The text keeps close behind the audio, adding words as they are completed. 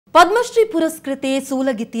ಪದ್ಮಶ್ರೀ ಪುರಸ್ಕೃತೆ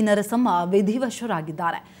ಸೂಲಗಿತ್ತಿ ನರಸಮ್ಮ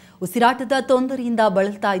ವಿಧಿವಶರಾಗಿದ್ದಾರೆ. ಉಸಿರಾಟದ ತೊಂದರೆಯಿಂದ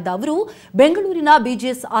ಬಳಲ್ತಾ ಇದ್ದ ಅವರು ಬೆಂಗಳೂರಿನ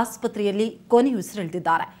BGS ಆಸ್ಪತ್ರೆಯಲ್ಲಿ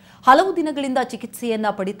ಕೊನೆಯುಸಿರೆಳೆದಿದ್ದಾರೆ. ಹಲವು ದಿನಗಳಿಂದ ಚಿಕಿತ್ಸೆಯನ್ನ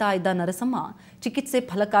ಪಡಿತಾ ಇದ್ದ ನರಸಮ್ಮ ಚಿಕಿತ್ಸೆ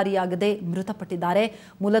ಫಲಕಾರಿಯಾಗದೆ ಮೃತಪಟ್ಟಿದ್ದಾರೆ.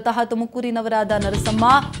 ಮೂಲತಃ ತುಮಕೂರಿನವರಾದ ನರಸಮ್ಮ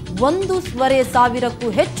 1,500,000ಕ್ಕೂ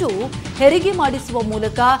ಹೆಚ್ಚು ಹೆರಿಗೆ ಮಾಡಿಸುವ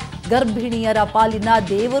ಮೂಲಕ ಗರ್ಭಿಣಿಯರ ಪಾಲಿನ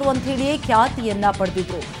ದೇವರು ಅಂತ ಹೇಳಿಯೇ ಖ್ಯಾತಿಯನ್ನ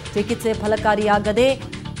ಪಡೆದಿದ್ರು. ಚಿಕಿತ್ಸೆ ಫಲಕಾರಿಯಾಗದೆ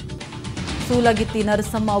ಸೂಲಗಿತ್ತಿ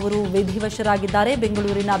ನರಸಮ್ಮ ಅವರು ವಿಧಿವಶರಾಗಿದ್ದಾರೆ.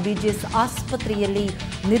 ಬೆಂಗಳೂರಿನ BGS ಆಸ್ಪತ್ರೆಯಲ್ಲಿ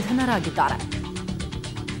ನಿಧನರಾಗಿದ್ದಾರೆ.